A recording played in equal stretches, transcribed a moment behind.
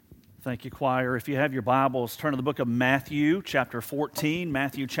Thank you, choir. If you have your Bibles, turn to the book of Matthew, chapter 14.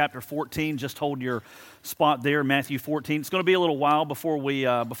 Matthew, chapter 14. Just hold your spot there, Matthew 14. It's going to be a little while before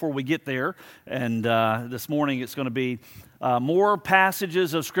we get there. And this morning it's going to be more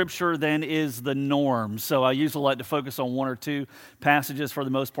passages of Scripture than is the norm. So I usually like to focus on one or two passages for the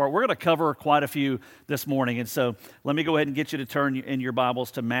most part. We're going to cover quite a few this morning. And so let me go ahead and get you to turn in your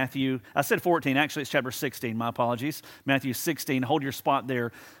Bibles to Matthew. I said 14. Actually, it's chapter 16. My apologies. Matthew 16. Hold your spot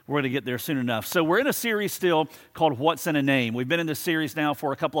there. We're going to get there soon enough. So we're in a series still called What's in a Name. We've been in this series now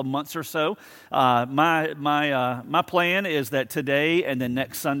for a couple of months or so. My plan is that today and then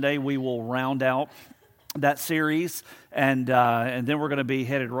next Sunday we will round out that series, and then we're going to be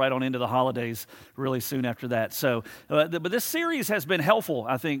headed right on into the holidays really soon after that. So, but this series has been helpful,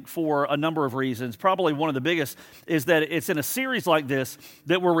 I think, for a number of reasons. Probably one of the biggest is that it's in a series like this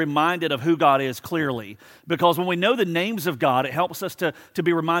that we're reminded of who God is clearly. Because when we know the names of God, it helps us to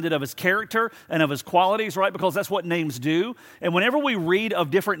be reminded of His character and of His qualities, right? Because that's what names do. And whenever we read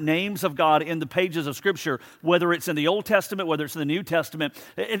of different names of God in the pages of Scripture, whether it's in the Old Testament, whether it's in the New Testament,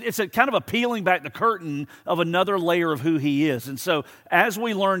 it's a kind of a peeling back the curtain of another layer of who He is. And so as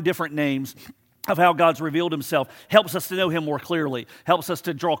we learn different names of how God's revealed Himself, helps us to know Him more clearly, helps us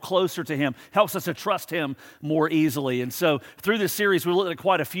to draw closer to Him, helps us to trust Him more easily. And so through this series, we looked at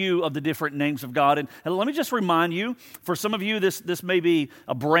quite a few of the different names of God. And let me just remind you, for some of you, this may be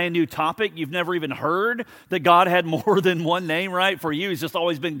a brand new topic. You've never even heard that God had more than one name, right? For you, He's just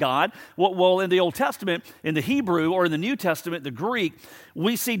always been God. Well, in the Old Testament, in the Hebrew, or in the New Testament, the Greek,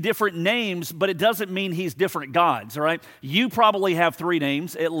 we see different names, but it doesn't mean He's different gods, all right? You probably have three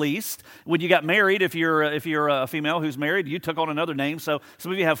names, at least. When you got married, if you're a female who's married, you took on another name. So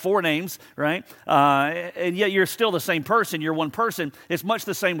some of you have four names, right? And yet you're still the same person. You're one person. It's much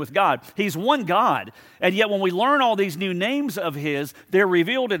the same with God. He's one God. And yet when we learn all these new names of His, they're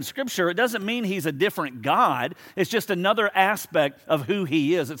revealed in Scripture. It doesn't mean He's a different God. It's just another aspect of who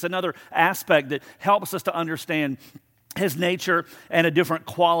He is. It's another aspect that helps us to understand His nature and a different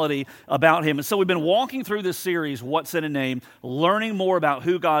quality about Him. And so we've been walking through this series, What's in a Name, learning more about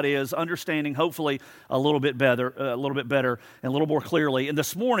who God is, understanding hopefully a little bit better, and a little more clearly. And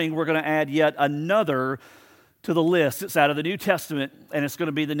this morning we're going to add yet another to the list. It's out of the New Testament, and it's going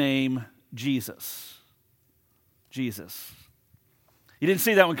to be the name Jesus. Jesus. You didn't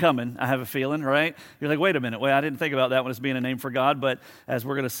see that one coming, I have a feeling, right? You're like, wait a minute. Well, I didn't think about that one as being a name for God, but as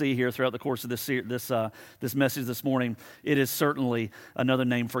we're going to see here throughout the course of this message this morning, it is certainly another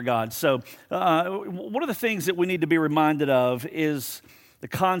name for God. So one of the things that we need to be reminded of is the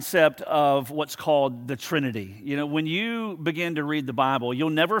concept of what's called the Trinity. You know, when you begin to read the Bible,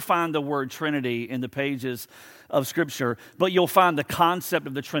 you'll never find the word Trinity in the pages of Scripture, but you'll find the concept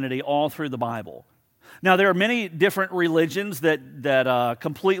of the Trinity all through the Bible. Now, there are many different religions that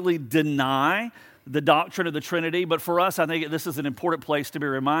completely deny the doctrine of the Trinity, but for us, I think this is an important place to be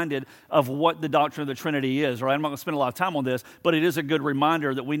reminded of what the doctrine of the Trinity is, right? I'm not going to spend a lot of time on this, but it is a good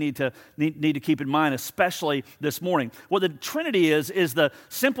reminder that we need to keep in mind, especially this morning. What the Trinity is the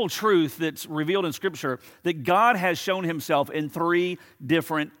simple truth that's revealed in Scripture that God has shown Himself in three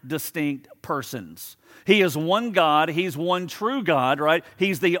different distinct persons. He is one God. He's one true God, right?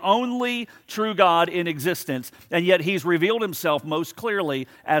 He's the only true God in existence, and yet He's revealed Himself most clearly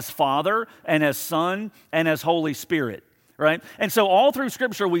as Father and as Son and as Holy Spirit, right? And so all through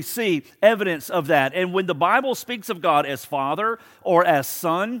Scripture we see evidence of that. And when the Bible speaks of God as Father or as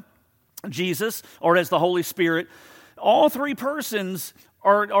Son, Jesus, or as the Holy Spirit, all three persons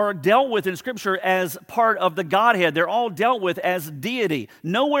are dealt with in Scripture as part of the Godhead. They're all dealt with as deity.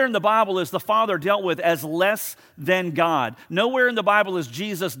 Nowhere in the Bible is the Father dealt with as less than God. Nowhere in the Bible is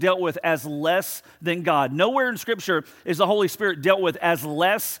Jesus dealt with as less than God. Nowhere in Scripture is the Holy Spirit dealt with as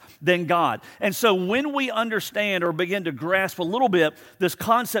less than God. And so when we understand or begin to grasp a little bit this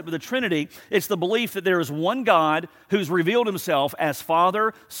concept of the Trinity, it's the belief that there is one God who's revealed Himself as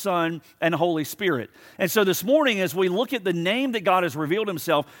Father, Son, and Holy Spirit. And so this morning, as we look at the name that God has revealed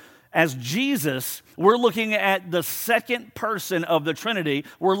Himself as Jesus, we're looking at the second person of the Trinity.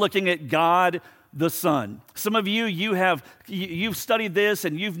 We're looking at God the Son. Some of you've studied this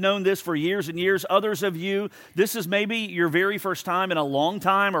and you've known this for years and years. Others of you, this is maybe your very first time in a long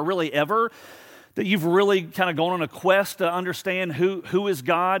time or really ever that you've really kind of gone on a quest to understand who is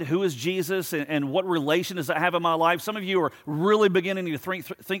God, who is Jesus, and what relation does that have in my life. Some of you are really beginning to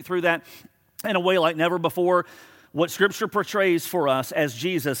think through that in a way like never before. What Scripture portrays for us as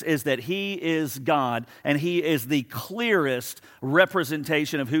Jesus is that He is God, and He is the clearest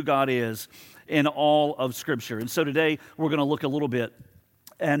representation of who God is in all of Scripture. And so today we're going to look a little bit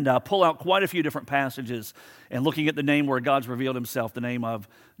and pull out quite a few different passages and looking at the name where God's revealed himself, the name of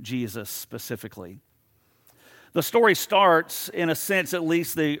Jesus specifically. The story starts, in a sense, at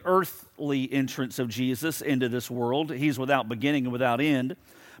least the earthly entrance of Jesus into this world. He's without beginning and without end.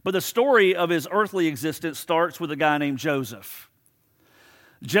 But the story of his earthly existence starts with a guy named Joseph.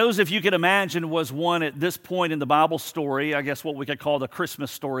 Joseph, you can imagine, was one at this point in the Bible story, I guess what we could call the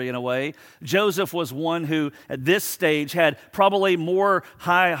Christmas story in a way. Joseph was one who, at this stage, had probably more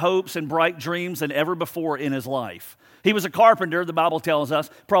high hopes and bright dreams than ever before in his life. He was a carpenter, the Bible tells us,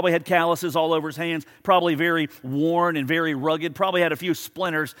 probably had calluses all over his hands, probably very worn and very rugged, probably had a few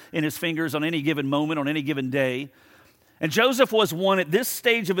splinters in his fingers on any given moment, on any given day. And Joseph was one at this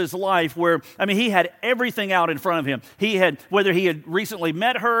stage of his life where, he had everything out in front of him. He had, whether he had recently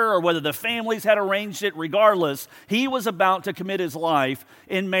met her or whether the families had arranged it, regardless, he was about to commit his life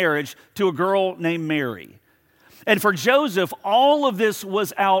in marriage to a girl named Mary. And for Joseph, all of this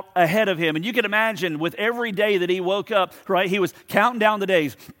was out ahead of him. And you can imagine with every day that he woke up, right, he was counting down the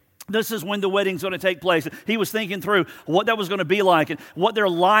days. This is when the wedding's going to take place. He was thinking through what that was going to be like and what their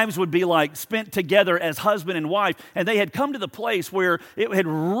lives would be like spent together as husband and wife. And they had come to the place where it had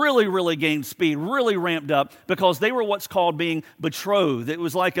really, really gained speed, really ramped up because they were what's called being betrothed. It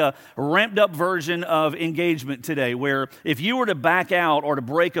was like a ramped up version of engagement today, where if you were to back out or to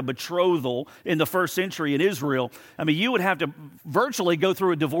break a betrothal in the first century in Israel, you would have to virtually go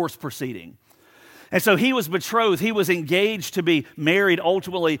through a divorce proceeding. And so he was betrothed. He was engaged to be married,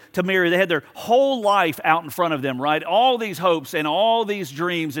 ultimately to Mary. They had their whole life out in front of them, right? All these hopes and all these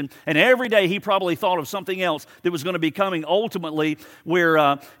dreams. And every day he probably thought of something else that was going to be coming ultimately where,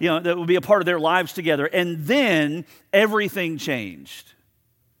 that would be a part of their lives together. And then everything changed.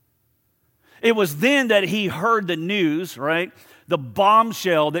 It was then that he heard the news, right? The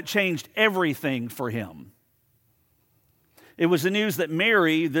bombshell that changed everything for him. It was the news that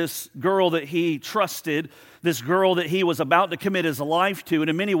Mary, this girl that he trusted, this girl that he was about to commit his life to, and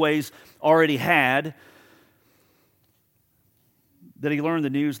in many ways already had, that he learned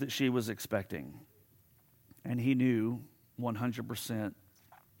the news that she was expecting. And he knew 100%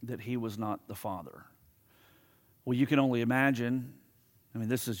 that he was not the father. Well, you can only imagine,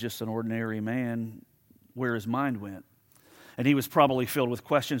 this is just an ordinary man, where his mind went. And he was probably filled with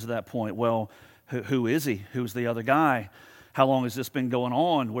questions at that point. Well, who is he? Who's the other guy? How long has this been going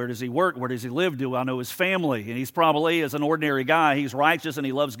on? Where does he work? Where does he live? Do I know his family? And he's probably, as an ordinary guy, he's righteous and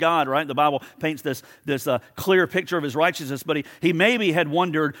he loves God, right? The Bible paints this clear picture of his righteousness, but he maybe had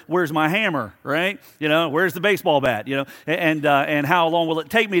wondered, where's my hammer, right? Where's the baseball bat? And how long will it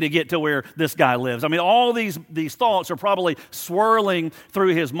take me to get to where this guy lives? All these thoughts are probably swirling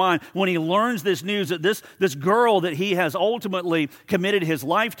through his mind when he learns this news that this girl that he has ultimately committed his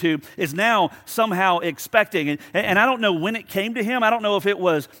life to is now somehow expecting. And I don't know when it came to him. I don't know if it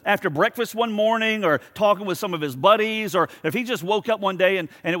was after breakfast one morning or talking with some of his buddies or if he just woke up one day and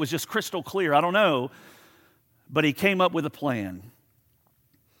it was just crystal clear. I don't know. But he came up with a plan.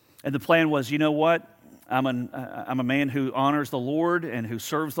 And the plan was, you know what? I'm a man who honors the Lord and who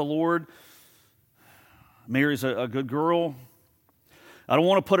serves the Lord. Mary's a good girl. I don't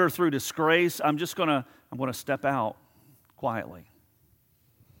want to put her through disgrace. I'm going to step out quietly.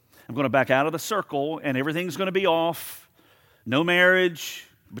 I'm going to back out of the circle and everything's going to be off. No marriage,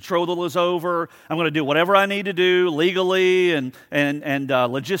 betrothal is over. I'm going to do whatever I need to do legally and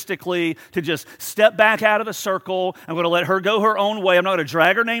logistically to just step back out of the circle. I'm going to let her go her own way. I'm not going to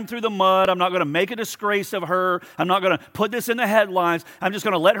drag her name through the mud. I'm not going to make a disgrace of her. I'm not going to put this in the headlines. I'm just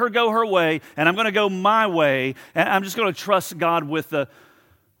going to let her go her way, and I'm going to go my way, and I'm just going to trust God with the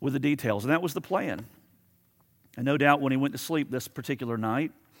details. And that was the plan. And no doubt when he went to sleep this particular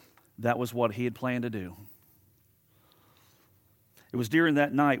night, that was what he had planned to do. It was during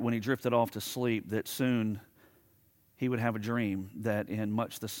that night when he drifted off to sleep that soon he would have a dream that in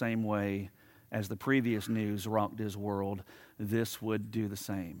much the same way as the previous news rocked his world, this would do the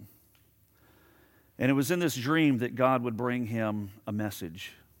same. And it was in this dream that God would bring him a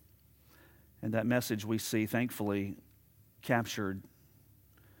message. And that message we see, thankfully, captured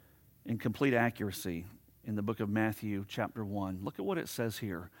in complete accuracy in the book of Matthew chapter 1. Look at what it says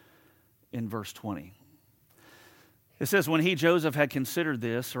here in verse 20. It says, when he, Joseph, had considered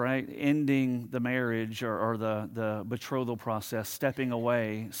this, right, ending the marriage or the betrothal process, stepping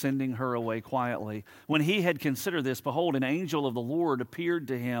away, sending her away quietly, when he had considered this, behold, an angel of the Lord appeared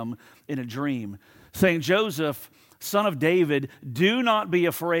to him in a dream, saying, Joseph, son of David, do not be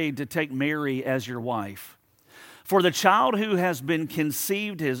afraid to take Mary as your wife. For the child who has been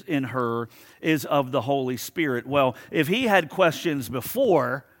conceived in her is of the Holy Spirit. Well, if he had questions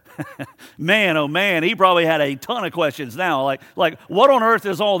before, Man, oh man, he probably had a ton of questions now. Like, what on earth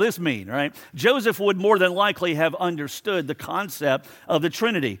does all this mean, right? Joseph would more than likely have understood the concept of the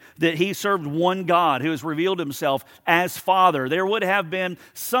Trinity, that he served one God who has revealed himself as Father. There would have been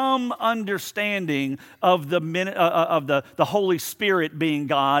some understanding of the Holy Spirit being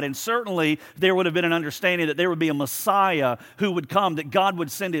God, and certainly there would have been an understanding that there would be a Messiah who would come, that God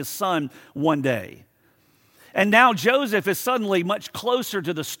would send his Son one day. And now Joseph is suddenly much closer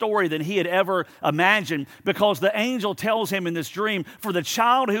to the story than he had ever imagined, because the angel tells him in this dream, for the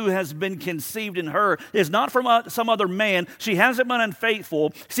child who has been conceived in her is not from some other man. She hasn't been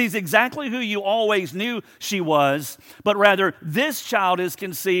unfaithful. She's exactly who you always knew she was, but rather this child is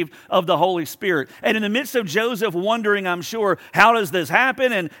conceived of the Holy Spirit. And in the midst of Joseph wondering, I'm sure, how does this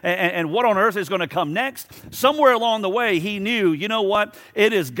happen and what on earth is going to come next, somewhere along the way he knew, you know what?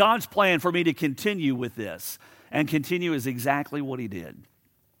 It is God's plan for me to continue with this. And continue is exactly what he did.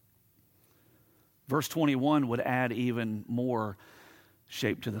 Verse 21 would add even more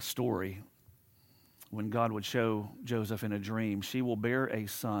shape to the story when God would show Joseph in a dream, she will bear a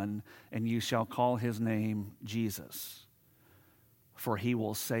son, and you shall call his name Jesus, for he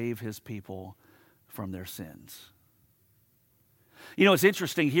will save his people from their sins. You know, it's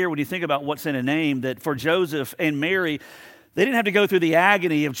interesting here when you think about what's in a name, that for Joseph and Mary, they didn't have to go through the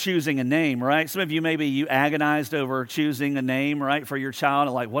agony of choosing a name, right? Some of you, maybe you agonized over choosing a name, right, for your child.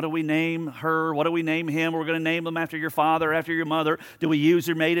 Like, what do we name her? What do we name him? We're going to name them after your father, after your mother. Do we use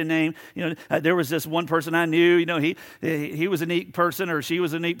your maiden name? You know, there was this one person I knew, you know, he was a neat person, or she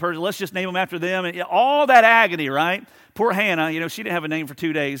was a neat person. Let's just name them after them. And all that agony, right? Poor Hannah, you know, she didn't have a name for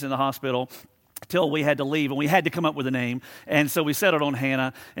 2 days in the hospital till we had to leave, and we had to come up with a name. And so we settled on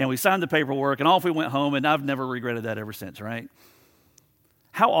Hannah, and we signed the paperwork, and off we went home, and I've never regretted that ever since, right?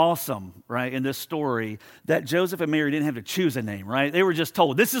 How awesome, right, in this story that Joseph and Mary didn't have to choose a name, right? They were just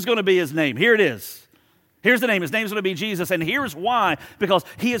told, this is going to be his name. Here it is. Here's the name. His name's going to be Jesus, and here's why. Because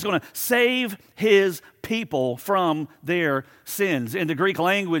he is going to save his people from their sins. In the Greek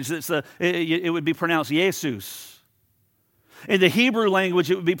language, it would be pronounced Jesus. In the Hebrew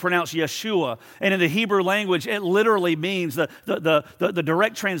language, it would be pronounced Yeshua. And in the Hebrew language, it literally means, the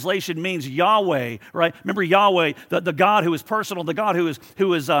direct translation means Yahweh, right? Remember Yahweh, the God who is personal, the God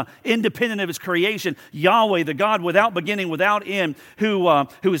who is independent of his creation. Yahweh, the God without beginning, without end, who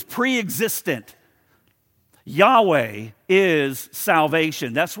is pre-existent. Yahweh is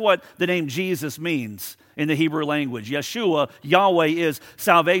salvation. That's what the name Jesus means in the Hebrew language. Yeshua, Yahweh is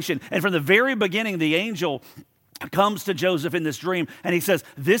salvation. And from the very beginning, the angel comes to Joseph in this dream, and he says,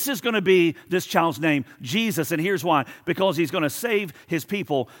 this is going to be this child's name, Jesus. And here's why. Because he's going to save his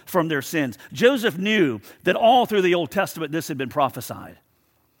people from their sins. Joseph knew that all through the Old Testament this had been prophesied.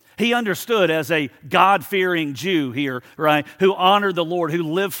 He understood, as a God-fearing Jew here, right, who honored the Lord, who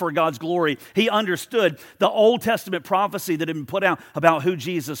lived for God's glory, he understood the Old Testament prophecy that had been put out about who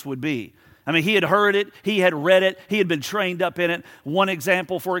Jesus would be. I mean, he had heard it, he had read it, he had been trained up in it. One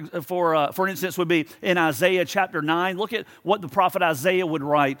example, for instance, would be in Isaiah chapter 9. Look at what the prophet Isaiah would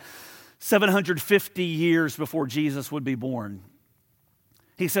write 750 years before Jesus would be born.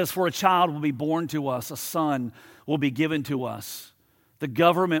 He says, for a child will be born to us, a son will be given to us. The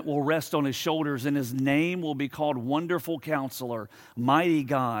government will rest on his shoulders, and his name will be called Wonderful Counselor, Mighty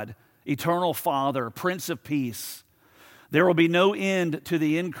God, Eternal Father, Prince of Peace. There will be no end to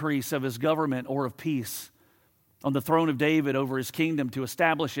the increase of his government or of peace on the throne of David over his kingdom, to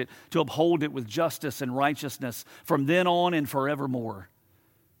establish it, to uphold it with justice and righteousness from then on and forevermore.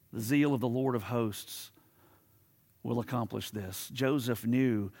 The zeal of the Lord of hosts will accomplish this. Joseph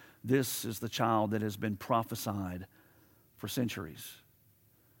knew this is the child that has been prophesied for centuries.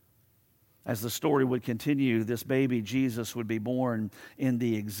 As the story would continue, this baby Jesus would be born in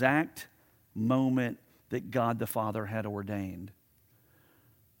the exact moment that God the Father had ordained.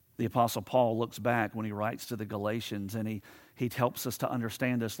 The Apostle Paul looks back when he writes to the Galatians, and he helps us to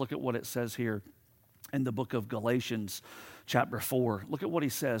understand this. Look at what it says here in the book of Galatians chapter 4. Look at what he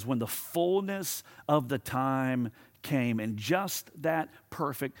says. When the fullness of the time came, in just that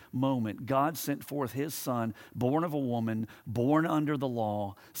perfect moment, God sent forth his Son, born of a woman, born under the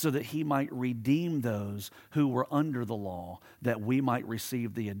law, so that he might redeem those who were under the law, that we might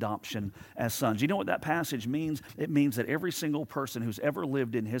receive the adoption as sons. You know what that passage means? It means that every single person who's ever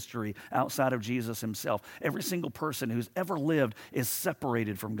lived in history outside of Jesus himself, every single person who's ever lived is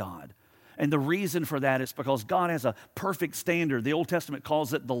separated from God. And the reason for that is because God has a perfect standard. The Old Testament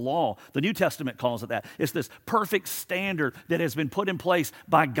calls it the law. The New Testament calls it that. It's this perfect standard that has been put in place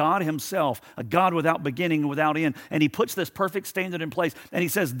by God himself, a God without beginning and without end. And he puts this perfect standard in place, and he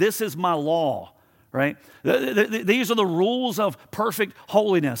says, this is my law, right? These are the rules of perfect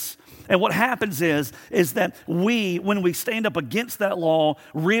holiness. And what happens is that we, when we stand up against that law,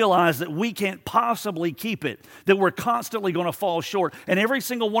 realize that we can't possibly keep it, that we're constantly going to fall short. And every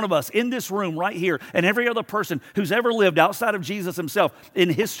single one of us in this room right here, and every other person who's ever lived outside of Jesus himself in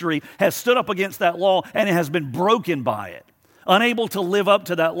history has stood up against that law and has been broken by it, unable to live up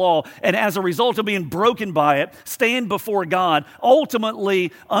to that law. And as a result of being broken by it, stand before God,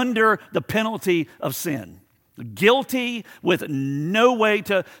 ultimately under the penalty of sin. Guilty, with no way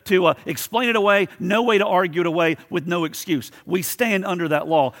to explain it away, no way to argue it away, with no excuse. We stand under that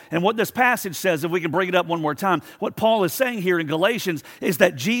law. And what this passage says, if we can bring it up one more time, what Paul is saying here in Galatians is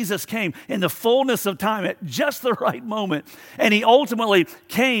that Jesus came in the fullness of time at just the right moment. And he ultimately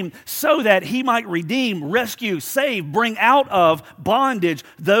came so that he might redeem, rescue, save, bring out of bondage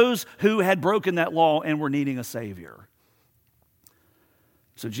those who had broken that law and were needing a Savior.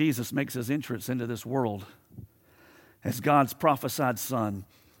 So Jesus makes his entrance into this world as God's prophesied Son,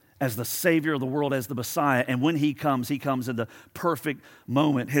 as the Savior of the world, as the Messiah. And when he comes in the perfect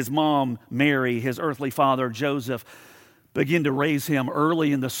moment. His mom, Mary, his earthly father, Joseph, begin to raise him.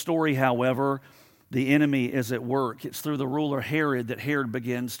 Early in the story, however, the enemy is at work. It's through the ruler Herod that Herod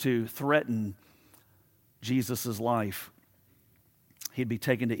begins to threaten Jesus' life. He'd be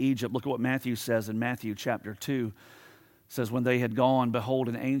taken to Egypt. Look at what Matthew says in Matthew chapter 2. It says, when they had gone, behold,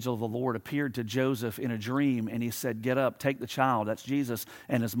 an angel of the Lord appeared to Joseph in a dream, and he said, get up, take the child, that's Jesus,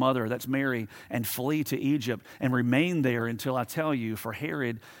 and his mother, that's Mary, and flee to Egypt, and remain there until I tell you, for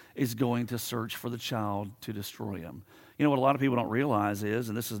Herod is going to search for the child to destroy him. You know what a lot of people don't realize is,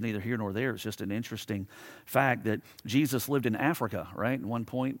 and this is neither here nor there, it's just an interesting fact, that Jesus lived in Africa, right, at one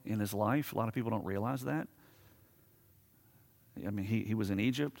point in his life. A lot of people don't realize that. I mean, he was in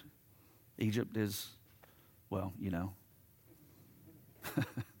Egypt. Egypt is, well, you know.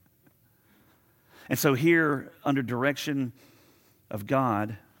 And so here, under direction of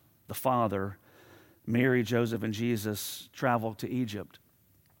God, the Father, Mary, Joseph, and Jesus travel to Egypt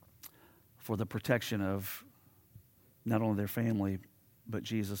for the protection of not only their family, but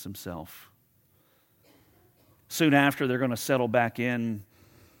Jesus himself. Soon after, they're going to settle back in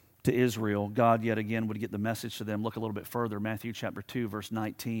to Israel. God yet again would get the message to them. Look a little bit further, Matthew chapter 2, verse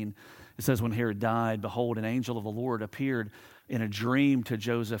 19. It says, when Herod died, behold, an angel of the Lord appeared in a dream to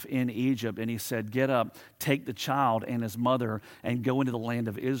Joseph in Egypt, and he said, get up, take the child and his mother, and go into the land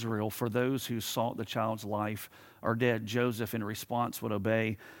of Israel, for those who sought the child's life are dead. Joseph, in response, would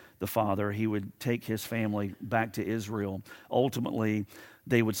obey the father. He would take his family back to Israel. Ultimately,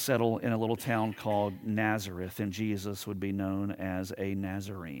 they would settle in a little town called Nazareth, and Jesus would be known as a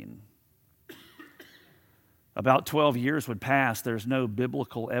Nazarene. About 12 years would pass. There's no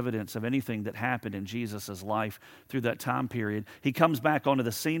biblical evidence of anything that happened in Jesus' life through that time period. He comes back onto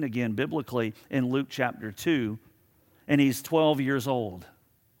the scene again biblically in Luke chapter 2, and he's 12 years old.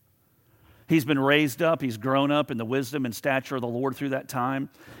 He's been raised up. He's grown up in the wisdom and stature of the Lord through that time.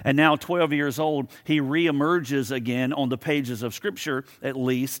 And now, 12 years old, he reemerges again on the pages of Scripture, at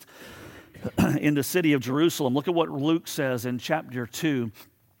least, in the city of Jerusalem. Look at what Luke says in chapter 2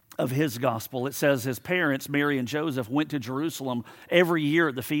 of his gospel. It says his parents, Mary and Joseph, went to Jerusalem every year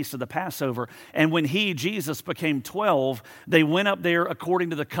at the feast of the Passover. And when he, Jesus, became 12, they went up there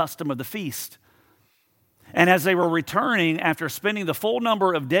according to the custom of the feast. And as they were returning after spending the full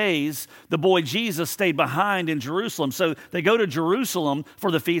number of days, the boy Jesus stayed behind in Jerusalem. So they go to Jerusalem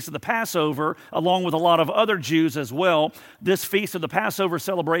for the Feast of the Passover, along with a lot of other Jews as well. This Feast of the Passover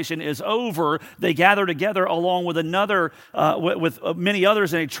celebration is over. They gather together along with with many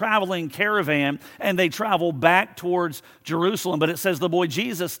others in a traveling caravan, and they travel back towards Jerusalem. But it says the boy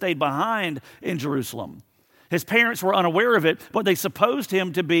Jesus stayed behind in Jerusalem. His parents were unaware of it, but they supposed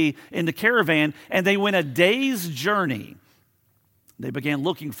him to be in the caravan, and they went a day's journey. They began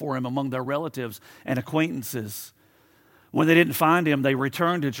looking for him among their relatives and acquaintances. When they didn't find him, they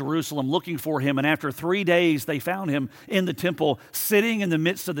returned to Jerusalem looking for him, and after 3 days, they found him in the temple, sitting in the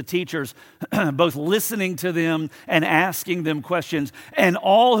midst of the teachers, both listening to them and asking them questions. And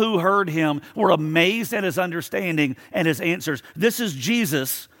all who heard him were amazed at his understanding and his answers. This is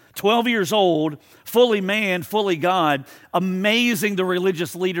Jesus, 12 years old, fully man, fully God, amazing the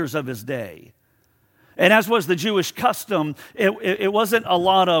religious leaders of his day. And as was the Jewish custom, it wasn't a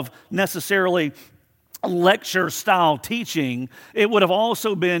lot of necessarily lecture-style teaching. It would have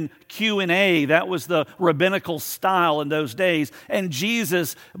also been Q&A. That was the rabbinical style in those days. And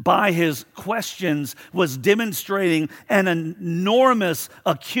Jesus, by his questions, was demonstrating an enormous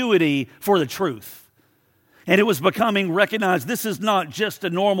acuity for the truth. And it was becoming recognized, this is not just a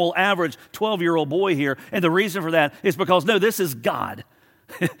normal, average 12-year-old boy here. And the reason for that is because, no, this is God.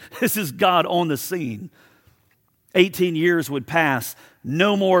 This is God on the scene. 18 years would pass.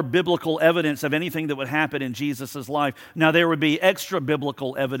 No more biblical evidence of anything that would happen in Jesus' life. Now, there would be extra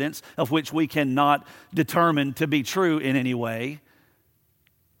biblical evidence of which we cannot determine to be true in any way.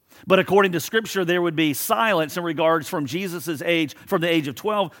 But according to Scripture, there would be silence in regards from Jesus' age, from the age of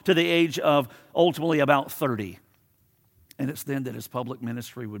 12 to the age of ultimately about 30. And it's then that his public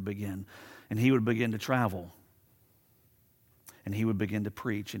ministry would begin, and he would begin to travel. And he would begin to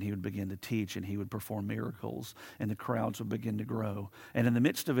preach, and he would begin to teach, and he would perform miracles, and the crowds would begin to grow. And in the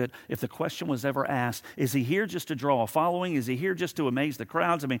midst of it, if the question was ever asked, is he here just to draw a following? Is he here just to amaze the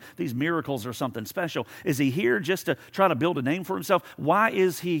crowds? I mean, these miracles are something special. Is he here just to try to build a name for himself? Why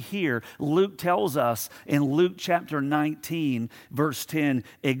is he here? Luke tells us in Luke chapter 19, verse 10,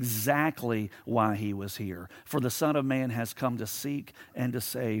 exactly why he was here. For the Son of Man has come to seek and to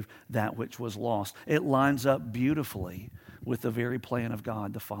save that which was lost. It lines up beautifully with the very plan of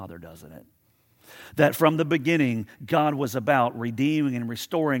God the Father, doesn't it? That from the beginning, God was about redeeming and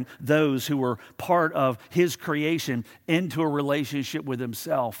restoring those who were part of his creation into a relationship with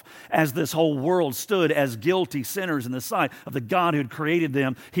himself. As this whole world stood as guilty sinners in the sight of the God who had created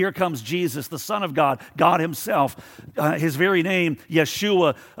them, here comes Jesus, the Son of God, God himself. His very name,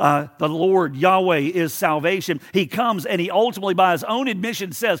 Yeshua, the Lord, Yahweh, is salvation. He comes and he ultimately, by his own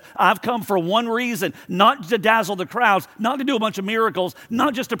admission, says, I've come for one reason, not to dazzle the crowds, not to do a bunch of miracles,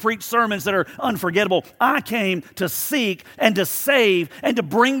 not just to preach sermons that are unforgettable. I came to seek and to save and to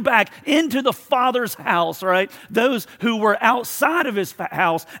bring back into the Father's house, right? Those who were outside of his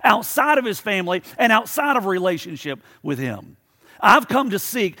house, outside of his family, and outside of relationship with him. I've come to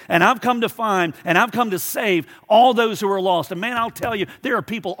seek, and I've come to find, and I've come to save all those who are lost. And man, I'll tell you, there are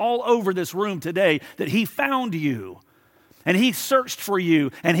people all over this room today that he found you, and he searched for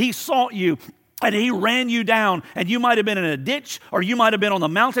you, and he sought you, and he ran you down, and you might have been in a ditch, or you might have been on the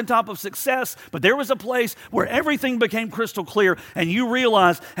mountaintop of success, but there was a place where everything became crystal clear, and you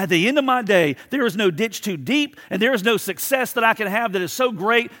realized at the end of my day, there is no ditch too deep, and there is no success that I can have that is so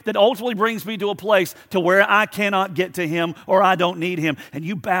great that ultimately brings me to a place to where I cannot get to him, or I don't need him. And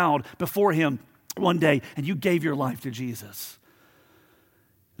you bowed before him one day, and you gave your life to Jesus.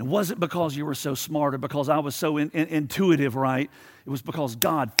 It wasn't because you were so smart or because I was so intuitive, right? It was because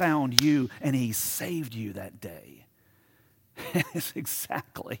God found you and he saved you that day. It's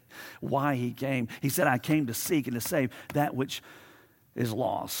exactly why he came. He said, I came to seek and to save that which is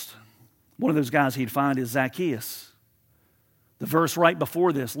lost. One of those guys he'd find is Zacchaeus. The verse right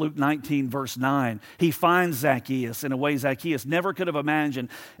before this, Luke 19, verse 9, he finds Zacchaeus in a way Zacchaeus never could have imagined.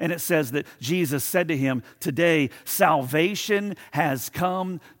 And it says that Jesus said to him, today salvation has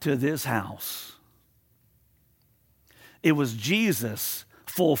come to this house. It was Jesus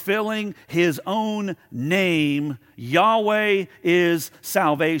fulfilling his own name. Yahweh is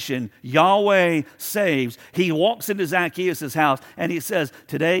salvation. Yahweh saves. He walks into Zacchaeus' house and he says,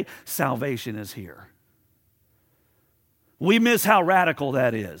 today salvation is here. We miss how radical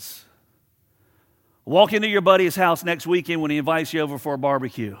that is. Walk into your buddy's house next weekend when he invites you over for a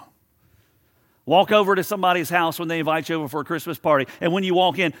barbecue. Walk over to somebody's house when they invite you over for a Christmas party. And when you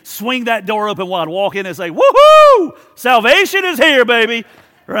walk in, swing that door open wide. Walk in and say, woohoo! Salvation is here, baby.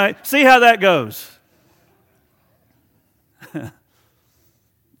 Right? See how that goes. And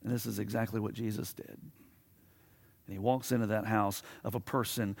this is exactly what Jesus did. And he walks into that house of a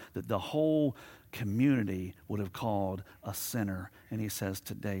person that the whole community would have called a sinner. And he says,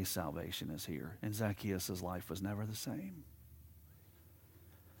 today salvation is here. And Zacchaeus' life was never the same.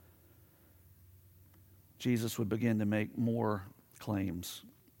 Jesus would begin to make more claims.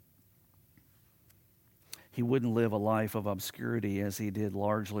 He wouldn't live a life of obscurity as he did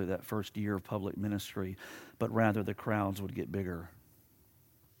largely that first year of public ministry, but rather the crowds would get bigger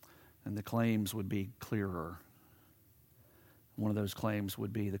and the claims would be clearer. One of those claims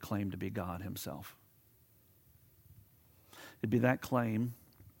would be the claim to be God himself. It'd be that claim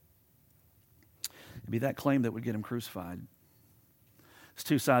that would get him crucified. It's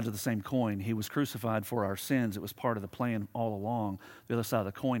two sides of the same coin. He was crucified for our sins. It was part of the plan all along. The other side of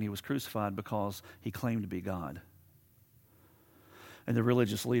the coin, he was crucified because he claimed to be God. And the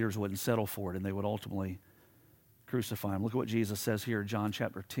religious leaders wouldn't settle for it, and they would ultimately crucify him. Look at what Jesus says here, John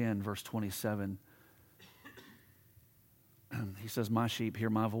chapter 10, verse 27. He says, my sheep hear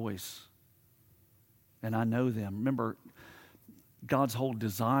my voice, and I know them. Remember, God's whole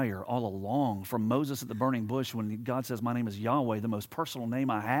desire all along, from Moses at the burning bush, when God says, my name is Yahweh, the most personal name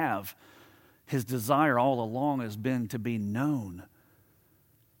I have, his desire all along has been to be known.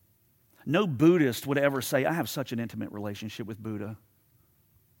 No Buddhist would ever say, I have such an intimate relationship with Buddha.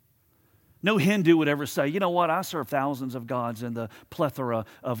 No Hindu would ever say, you know what, I serve thousands of gods and the plethora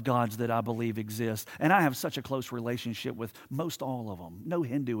of gods that I believe exist, and I have such a close relationship with most all of them. No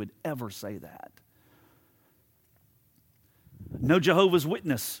Hindu would ever say that. No Jehovah's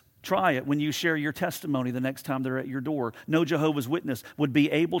Witness, try it when you share your testimony the next time they're at your door. No Jehovah's Witness would be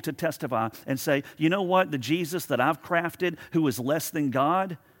able to testify and say, you know what, the Jesus that I've crafted who is less than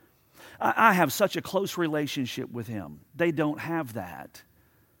God, I have such a close relationship with him. They don't have that.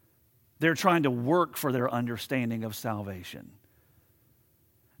 They're trying to work for their understanding of salvation.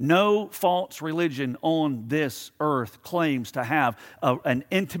 No false religion on this earth claims to have an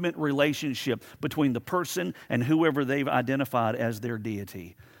intimate relationship between the person and whoever they've identified as their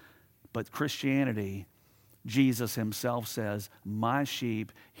deity. But Christianity, Jesus himself says, my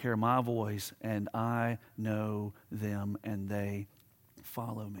sheep hear my voice, and I know them, and they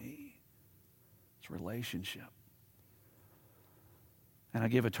follow me. It's relationship. And I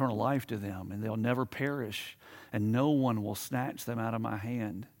give eternal life to them, and they'll never perish, and no one will snatch them out of my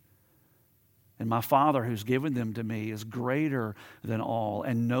hand. And my Father who's given them to me is greater than all,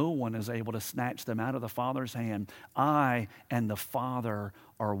 and no one is able to snatch them out of the Father's hand. I and the Father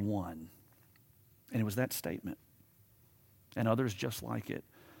are one. And it was that statement, and others just like it,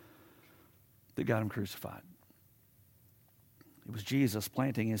 that got him crucified. It was Jesus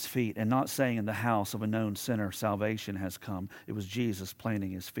planting his feet and not saying in the house of a known sinner, salvation has come. It was Jesus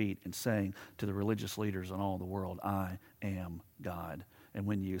planting his feet and saying to the religious leaders in all the world, I am God. And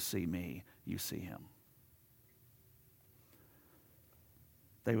when you see me, you see him.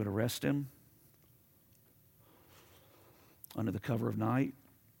 They would arrest him under the cover of night.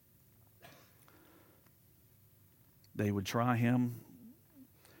 They would try him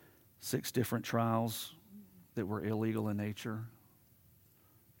 6 different trials that were illegal in nature,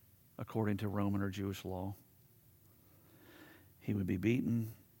 according to Roman or Jewish law. He would be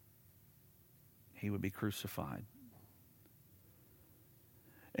beaten. He would be crucified.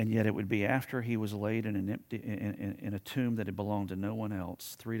 And yet it would be after he was laid in a tomb that had belonged to no one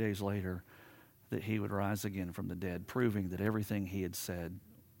else, 3 days later, that he would rise again from the dead, proving that everything he had said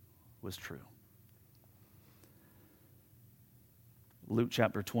was true. Luke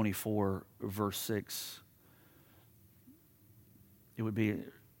chapter 24, verse 6. It would be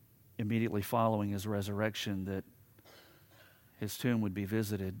immediately following his resurrection that his tomb would be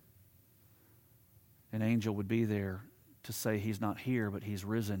visited. An angel would be there to say he's not here, but he's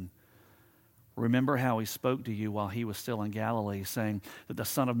risen. Remember how he spoke to you while he was still in Galilee, saying that the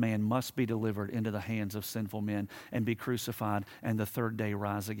Son of Man must be delivered into the hands of sinful men and be crucified, and the third day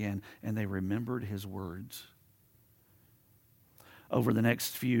rise again. And they remembered his words. Over the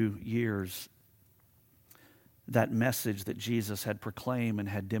next few years, that message that Jesus had proclaimed and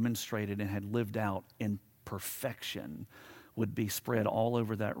had demonstrated and had lived out in perfection would be spread all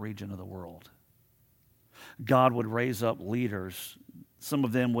over that region of the world. God would raise up leaders. Some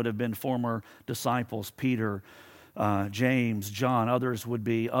of them would have been former disciples, Peter, James, John. Others would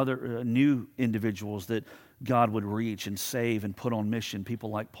be other new individuals that God would reach and save and put on mission,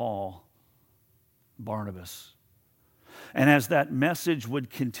 people like Paul, Barnabas. And as that message would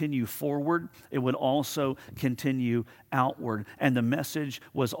continue forward, it would also continue outward. And the message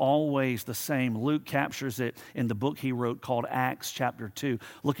was always the same. Luke captures it in the book he wrote called Acts chapter 2.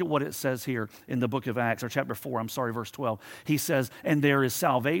 Look at what it says here in the book of Acts, or chapter 4, verse 12. He says, and there is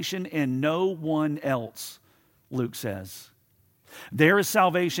salvation in no one else, Luke says. There is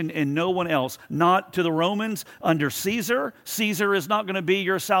salvation in no one else, not to the Romans under Caesar. Caesar is not going to be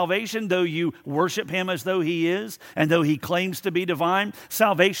your salvation, though you worship him as though he is, and though he claims to be divine.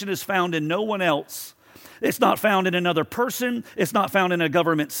 Salvation is found in no one else. It's not found in another person. It's not found in a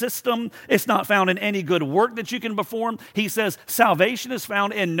government system. It's not found in any good work that you can perform. He says salvation is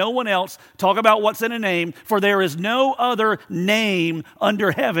found in no one else. Talk about what's in a name. For there is no other name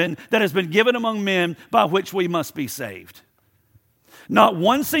under heaven that has been given among men by which we must be saved. Not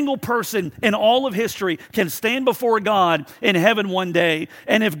one single person in all of history can stand before God in heaven one day,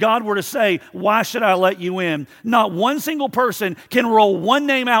 and if God were to say, why should I let you in? Not one single person can roll one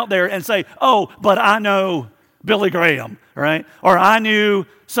name out there and say, oh, but I know Billy Graham, right? Or I knew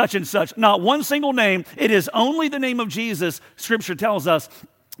such and such. Not one single name. It is only the name of Jesus, Scripture tells us,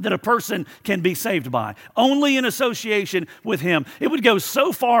 that a person can be saved by, only in association with him. It would go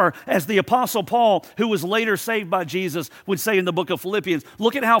so far as the Apostle Paul, who was later saved by Jesus, would say in the book of Philippians.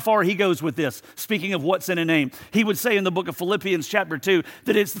 Look at how far he goes with this, speaking of what's in a name. He would say in the book of Philippians chapter 2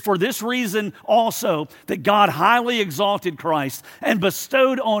 that it's for this reason also that God highly exalted Christ and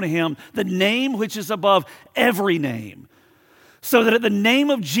bestowed on him the name which is above every name, so that at the name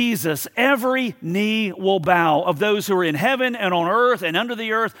of Jesus, every knee will bow of those who are in heaven and on earth and under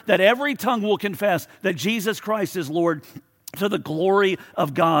the earth, that every tongue will confess that Jesus Christ is Lord, to the glory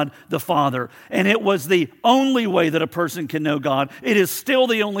of God the Father. And it was the only way that a person can know God. It is still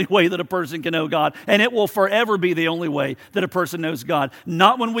the only way that a person can know God. And it will forever be the only way that a person knows God.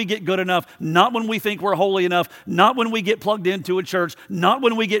 Not when we get good enough, not when we think we're holy enough, not when we get plugged into a church, not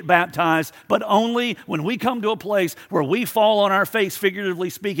when we get baptized, but only when we come to a place where we fall on our face, figuratively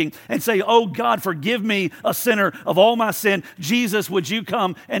speaking, and say, oh God, forgive me, a sinner, of all my sin. Jesus, would you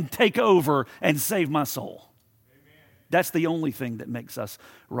come and take over and save my soul? That's the only thing that makes us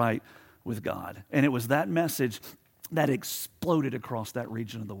right with God. And it was that message that exploded across that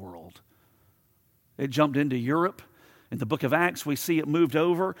region of the world. It jumped into Europe. In the book of Acts, we see it moved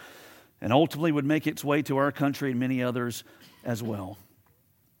over and ultimately would make its way to our country and many others as well.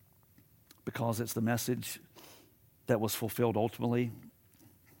 Because it's the message that was fulfilled ultimately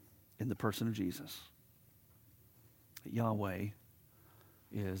in the person of Jesus. Yahweh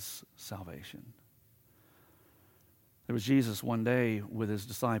is salvation. There was Jesus one day with his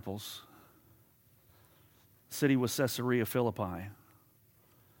disciples. The city was Caesarea Philippi.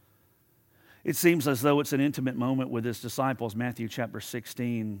 It seems as though it's an intimate moment with his disciples. Matthew chapter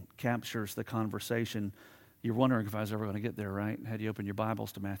 16 captures the conversation. You're wondering if I was ever going to get there, right? Had you open your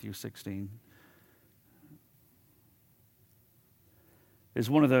Bibles to Matthew 16. It's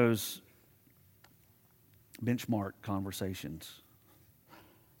one of those benchmark conversations.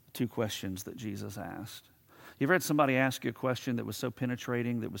 Two questions that Jesus asked. You ever had somebody ask you a question that was so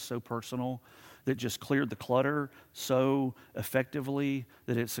penetrating, that was so personal, that just cleared the clutter so effectively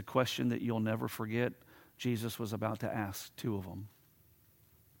that it's a question that you'll never forget? Jesus was about to ask two of them.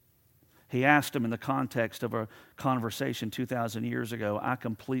 He asked them in the context of a conversation 2,000 years ago. I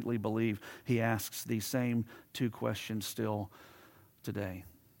completely believe he asks these same two questions still today.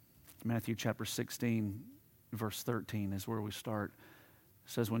 Matthew chapter 16, verse 13 is where we start. It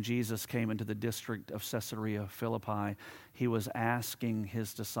says, when Jesus came into the district of Caesarea Philippi, he was asking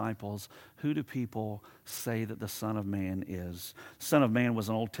his disciples, who do people say that the Son of Man is? Son of Man was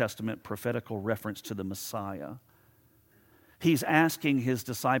an Old Testament prophetical reference to the Messiah. He's asking his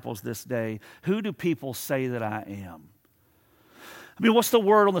disciples this day, who do people say that I am? I mean, what's the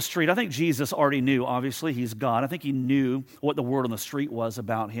word on the street? I think Jesus already knew, obviously, he's God. I think he knew what the word on the street was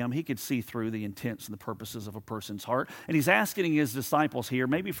about him. He could see through the intents and the purposes of a person's heart. And he's asking his disciples here,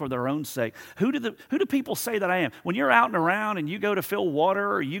 maybe for their own sake, who do people say that I am? When you're out and around and you go to fill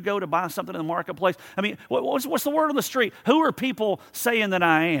water or you go to buy something in the marketplace, I mean, what's the word on the street? Who are people saying that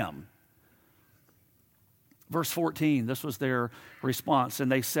I am? Verse 14, this was their response.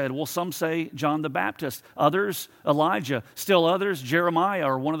 And they said, well, some say John the Baptist, others Elijah, still others Jeremiah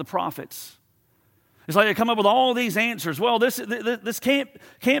or one of the prophets. It's like they come up with all these answers. Well, this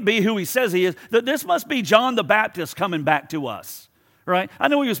can't be who he says he is. This must be John the Baptist coming back to us. Right? I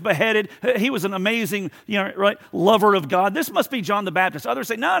know he was beheaded. He was an amazing, lover of God. This must be John the Baptist. Others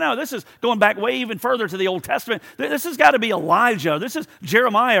say, no, this is going back way even further to the Old Testament. This has got to be Elijah. This is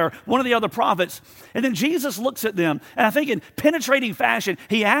Jeremiah or one of the other prophets. And then Jesus looks at them, and I think in penetrating fashion,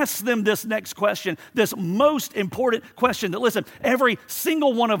 he asks them this next question, this most important question that, listen, every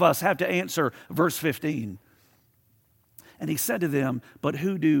single one of us have to answer. Verse 15. And he said to them, but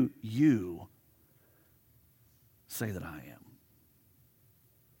who do you say that I am?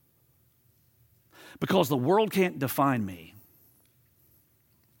 Because the world can't define me.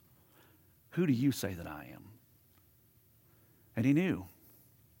 Who do you say that I am? And he knew.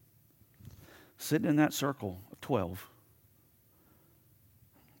 Sitting in that circle of 12,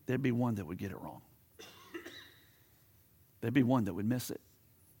 there'd be one that would get it wrong. There'd be one that would miss it.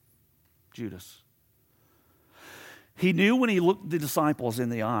 Judas. He knew when he looked the disciples in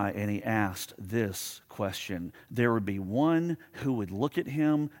the eye and he asked this question, there would be one who would look at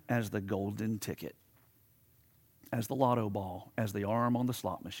him as the golden ticket, as the lotto ball, as the arm on the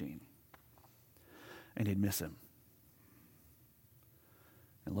slot machine. And he'd miss him.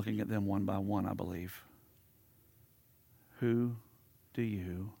 And looking at them one by one, I believe, who do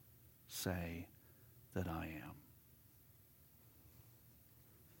you say that I am?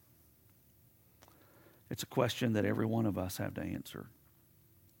 It's a question that every one of us have to answer.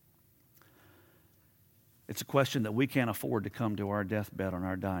 It's a question that we can't afford to come to our deathbed on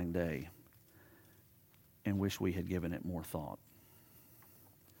our dying day and wish we had given it more thought.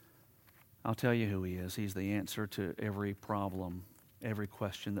 I'll tell you who he is. He's the answer to every problem, every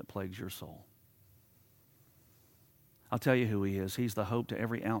question that plagues your soul. I'll tell you who he is. He's the hope to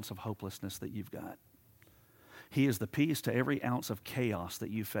every ounce of hopelessness that you've got. He is the peace to every ounce of chaos that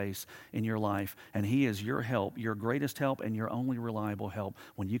you face in your life. And He is your help, your greatest help, and your only reliable help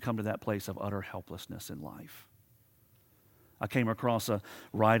when you come to that place of utter helplessness in life. I came across a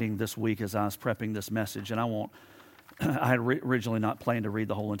writing this week as I was prepping this message, and I had originally not planned to read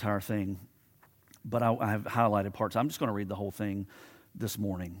the whole entire thing, but I have highlighted parts. I'm just going to read the whole thing this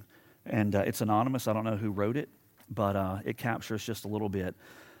morning. And it's anonymous. I don't know who wrote it, but it captures just a little bit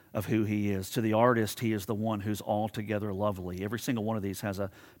of who he is. To the artist, he is the one who's altogether lovely. Every single one of these has a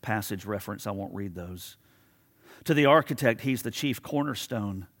passage reference. I won't read those. To the architect, he's the chief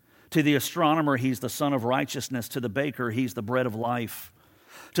cornerstone. To the astronomer, he's the sun of righteousness. To the baker, he's the bread of life.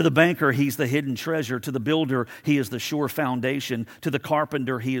 To the banker, he's the hidden treasure. To the builder, he is the sure foundation. To the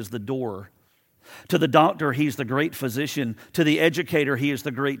carpenter, he is the door. To the doctor, he's the great physician. To the educator, he is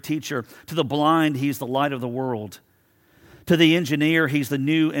the great teacher. To the blind, he's the light of the world. To the engineer, he's the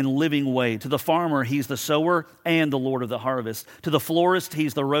new and living way. To the farmer, he's the sower and the Lord of the harvest. To the florist,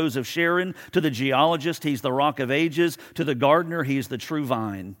 he's the rose of Sharon. To the geologist, he's the rock of ages. To the gardener, he's the true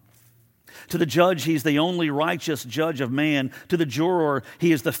vine. To the judge, he's the only righteous judge of man. To the juror,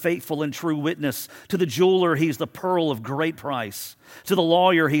 he is the faithful and true witness. To the jeweler, he's the pearl of great price. To the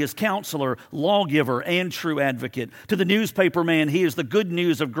lawyer, he is counselor, lawgiver, and true advocate. To the newspaper man, he is the good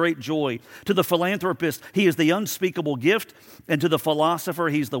news of great joy. To the philanthropist, he is the unspeakable gift. And to the philosopher,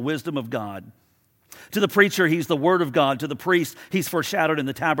 he's the wisdom of God. To the preacher, he's the word of God. To the priest, he's foreshadowed in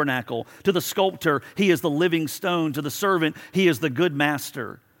the tabernacle. To the sculptor, he is the living stone. To the servant, he is the good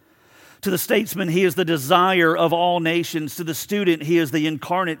master. To the statesman, he is the desire of all nations. To the student, he is the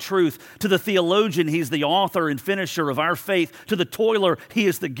incarnate truth. To the theologian, he's the author and finisher of our faith. To the toiler, he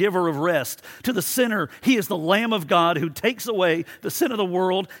is the giver of rest. To the sinner, he is the Lamb of God who takes away the sin of the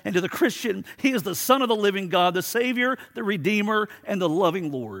world. And to the Christian, he is the Son of the living God, the Savior, the Redeemer, and the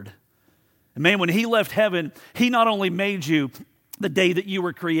loving Lord. And man, when he left heaven, he not only made you the day that you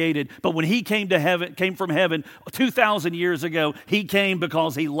were created, but when he came from heaven 2,000 years ago, he came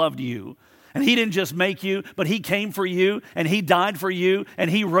because he loved you. And he didn't just make you, but he came for you, and he died for you,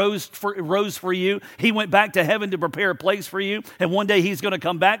 and he rose for you. He went back to heaven to prepare a place for you, and one day he's going to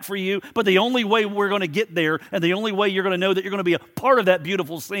come back for you. But the only way we're going to get there, and the only way you're going to know that you're going to be a part of that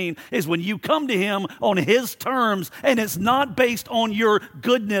beautiful scene, is when you come to him on his terms, and it's not based on your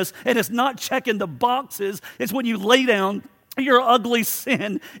goodness, and it's not checking the boxes. It's when you lay down your ugly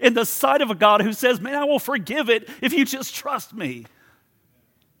sin in the sight of a God who says, man, I will forgive it if you just trust me.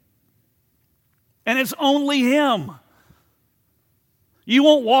 And it's only him. You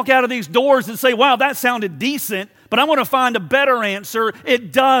won't walk out of these doors and say, wow, that sounded decent, but I want to find a better answer.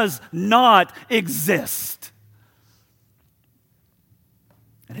 It does not exist.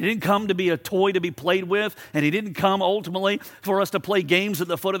 And he didn't come to be a toy to be played with, and he didn't come ultimately for us to play games at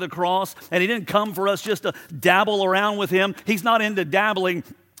the foot of the cross, and he didn't come for us just to dabble around with him. He's not into dabbling.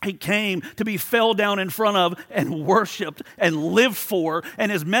 He came to be fell down in front of and worshiped and lived for,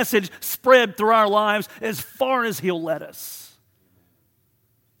 and his message spread through our lives as far as he'll let us.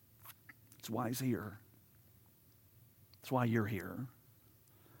 That's why he's here. That's why you're here.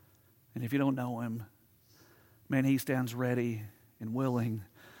 And if you don't know him, man, he stands ready and willing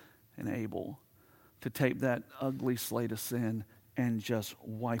and able to take that ugly slate of sin and just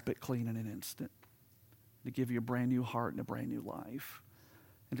wipe it clean in an instant, to give you a brand new heart and a brand new life,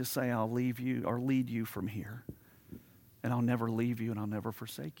 and to say, I'll leave you or lead you from here, and I'll never leave you and I'll never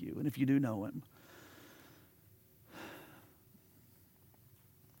forsake you. And if you do know him,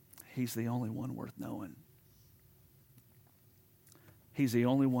 he's the only one worth knowing. He's the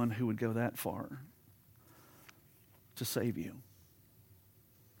only one who would go that far to save you.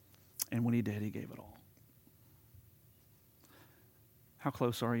 And when he did, he gave it all. How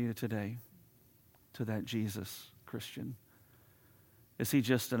close are you today to that Jesus, Christian? Is he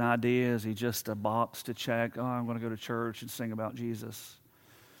just an idea? Is he just a box to check? Oh, I'm going to go to church and sing about Jesus.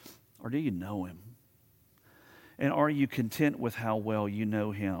 Or do you know him? And are you content with how well you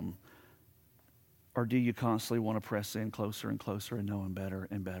know him? Or do you constantly want to press in closer and closer and know him better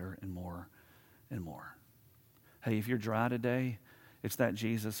and better and more and more? Hey, if you're dry today, it's that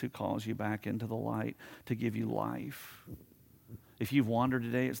Jesus who calls you back into the light to give you life. If you've wandered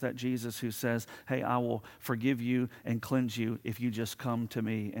today, it's that Jesus who says, hey, I will forgive you and cleanse you if you just come to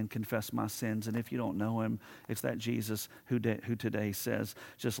me and confess my sins. And if you don't know him, it's that Jesus who today says,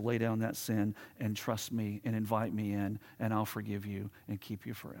 just lay down that sin and trust me and invite me in, and I'll forgive you and keep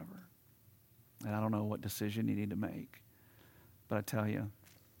you forever. And I don't know what decision you need to make, but I tell you,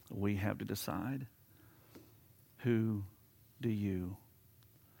 we have to decide, who do you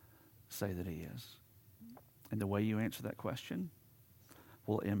say that he is? And the way you answer that question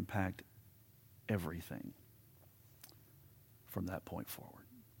will impact everything from that point forward.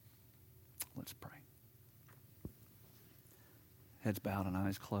 Let's pray. Heads bowed and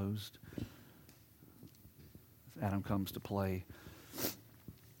eyes closed. As Adam comes to play,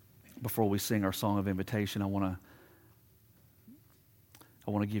 before we sing our song of invitation, I want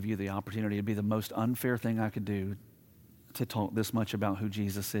to give you the opportunity. It'd be the most unfair thing I could do to talk this much about who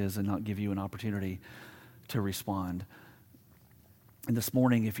Jesus is and not give you an opportunity to respond. And this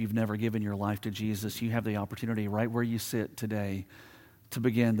morning, if you've never given your life to Jesus, you have the opportunity right where you sit today to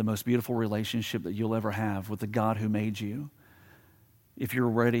begin the most beautiful relationship that you'll ever have with the God who made you. If you're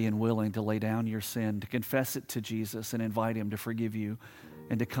ready and willing to lay down your sin, to confess it to Jesus and invite him to forgive you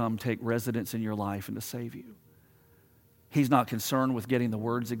and to come take residence in your life and to save you. He's not concerned with getting the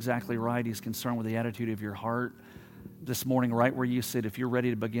words exactly right. He's concerned with the attitude of your heart. This morning, right where you sit, if you're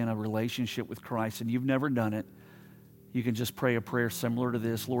ready to begin a relationship with Christ and you've never done it, you can just pray a prayer similar to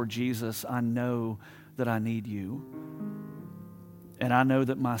this. Lord Jesus, I know that I need you. And I know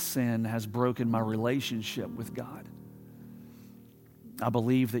that my sin has broken my relationship with God. I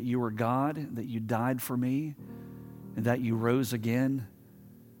believe that you are God, that you died for me, and that you rose again.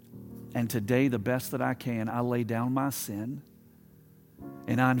 And today, the best that I can, I lay down my sin,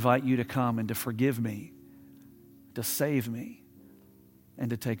 and I invite you to come and to forgive me, to save me, and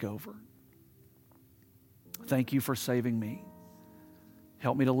to take over. Thank you for saving me.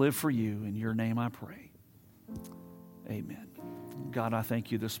 Help me to live for you. In your name I pray. Amen. God, I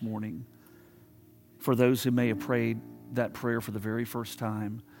thank you this morning for those who may have prayed that prayer for the very first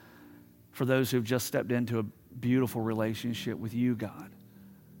time, for those who've just stepped into a beautiful relationship with you, God.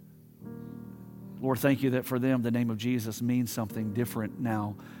 Lord, thank you that for them the name of Jesus means something different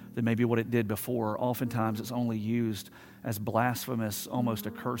now than maybe what it did before. Oftentimes it's only used as blasphemous, almost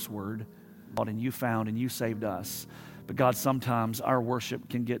a curse word. And you found and you saved us. But God, sometimes our worship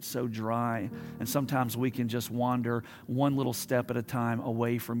can get so dry, and sometimes we can just wander one little step at a time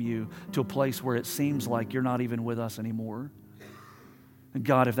away from you to a place where it seems like you're not even with us anymore. And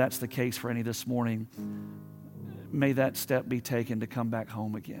God, if that's the case for any this morning, may that step be taken to come back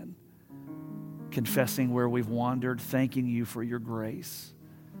home again, confessing where we've wandered, thanking you for your grace.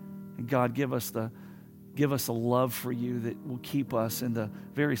 And God, give us a love for you that will keep us in the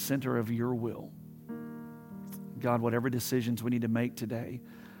very center of your will. God, whatever decisions we need to make today,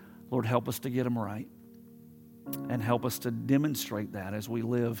 Lord, help us to get them right and help us to demonstrate that as we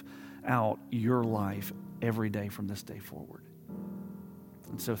live out your life every day from this day forward.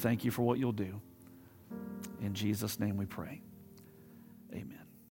 And so thank you for what you'll do. In Jesus' name we pray. Amen.